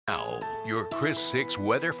Your Chris 6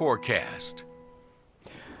 weather forecast.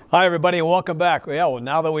 Hi everybody and welcome back. Yeah, well,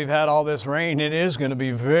 now that we've had all this rain, it is going to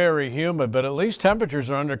be very humid, but at least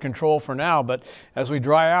temperatures are under control for now. But as we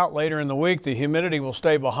dry out later in the week, the humidity will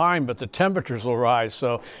stay behind, but the temperatures will rise.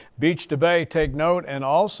 So beach to bay, take note, and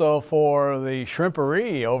also for the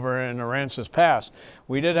shrimpery over in Aransas Pass.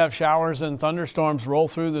 We did have showers and thunderstorms roll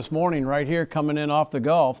through this morning right here coming in off the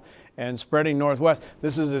Gulf and spreading northwest.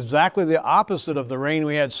 This is exactly the opposite of the rain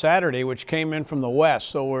we had Saturday, which came in from the west.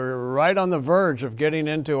 So we're right on the verge of getting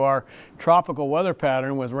into our tropical weather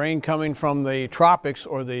pattern with rain coming from the tropics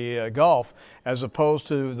or the Gulf as opposed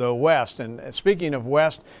to the west. And speaking of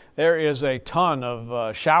west, there is a ton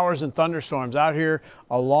of showers and thunderstorms out here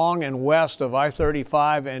along and west of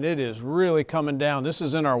I-35, and it is really coming down. This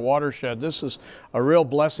is in our watershed. This is a real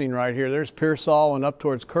blessing right here. There's Pearsall and up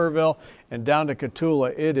towards Kerrville and down to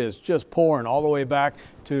Cotulla. It is just pouring all the way back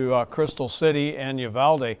to Crystal City and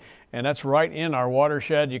Uvalde, and that's right in our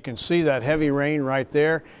watershed. You can see that heavy rain right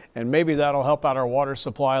there, and maybe that'll help out our water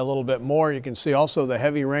supply a little bit more. You can see also the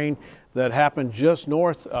heavy rain that happened just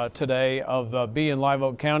north today of B and Live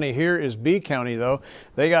Oak County. Here is B County, though.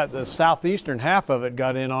 They got the southeastern half of it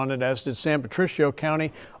got in on it, as did San Patricio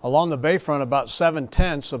County. Along the bayfront, about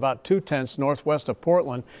 7/10, about 2/10 northwest of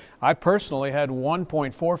Portland. I personally had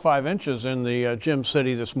 1.45 inches in the Gem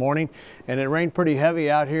City this morning, and it rained pretty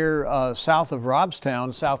heavy out here south of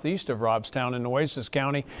Robstown, southeast of Robstown in Nueces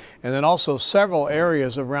County, and then also several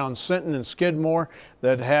areas around Sinton and Skidmore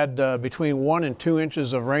that had between 1 and 2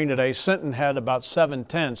 inches of rain today. Sinton had about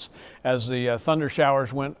 7/10 as the thunder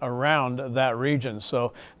showers went around that region.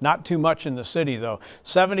 So not too much in the city though.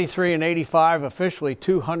 73 and 85, officially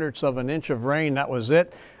 2/100ths of an inch of rain. That was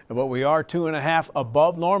it. But we are 2.5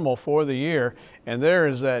 above normal for the year. And there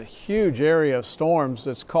is that huge area of storms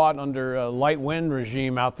that's caught under a light wind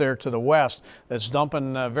regime out there to the west that's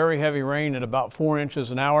dumping very heavy rain at about 4 inches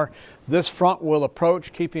an hour. This front will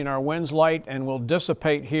approach, keeping our winds light, and will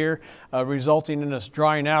dissipate here, resulting in us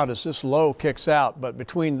drying out as this low kicks out. But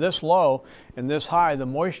between this low and this high, the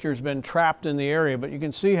moisture has been trapped in the area, but you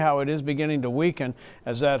can see how it is beginning to weaken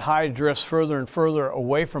as that high drifts further and further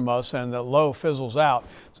away from us and the low fizzles out.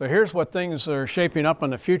 So here's what things are shaping up on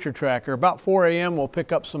the future tracker. About 4 a.m. we'll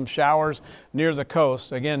pick up some showers near the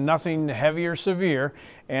coast. Again, nothing heavy or severe.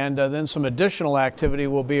 And then some additional activity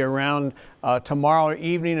will be around tomorrow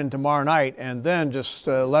evening and tomorrow night, and then just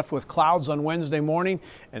left with clouds on Wednesday morning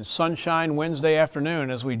and sunshine Wednesday afternoon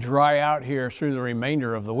as we dry out here through the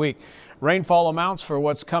remainder of the week. Rainfall amounts for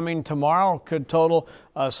what's coming tomorrow could total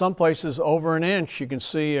some places over an inch. You can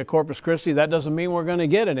see Corpus Christi. That doesn't mean we're going to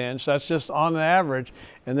get an inch. That's just on the average.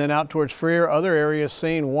 And then out towards Freer, other areas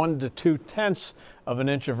seeing 1 to 2/10 of an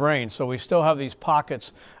inch of rain. So we still have these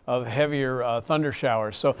pockets of heavier thunder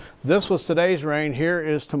showers. So this was today's rain. Here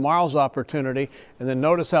is tomorrow's opportunity. And then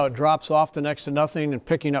notice how it drops off to next to nothing and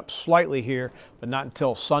picking up slightly here, but not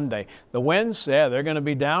until Sunday. The winds, yeah, they're going to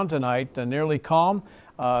be down tonight, nearly calm.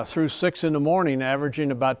 Through 6 in the morning,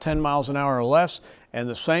 averaging about 10 miles an hour or less, and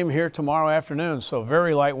the same here tomorrow afternoon. So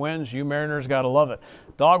very light winds. You mariners got to love it.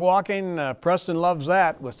 Dog walking, Preston loves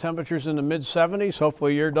that with temperatures in the mid-70s.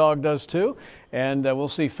 Hopefully your dog does too. And we'll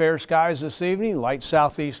see fair skies this evening. Light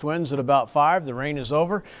southeast winds at about 5. The rain is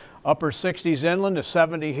over. Upper 60s inland to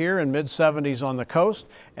 70 here and mid-70s on the coast.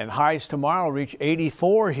 And highs tomorrow reach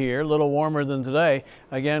 84 here, a little warmer than today.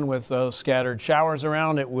 Again, with those scattered showers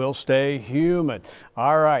around, it will stay humid.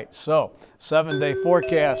 All right, so 7-day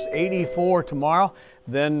forecast, 84 tomorrow.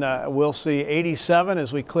 Then we'll see 87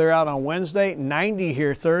 as we clear out on Wednesday, 90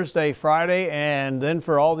 here Thursday, Friday, and then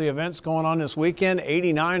for all the events going on this weekend,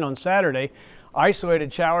 89 on Saturday.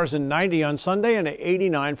 Isolated showers and 90 on Sunday and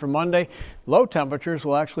 89 for Monday. Low temperatures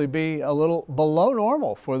will actually be a little below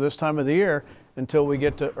normal for this time of the year until we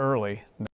get to early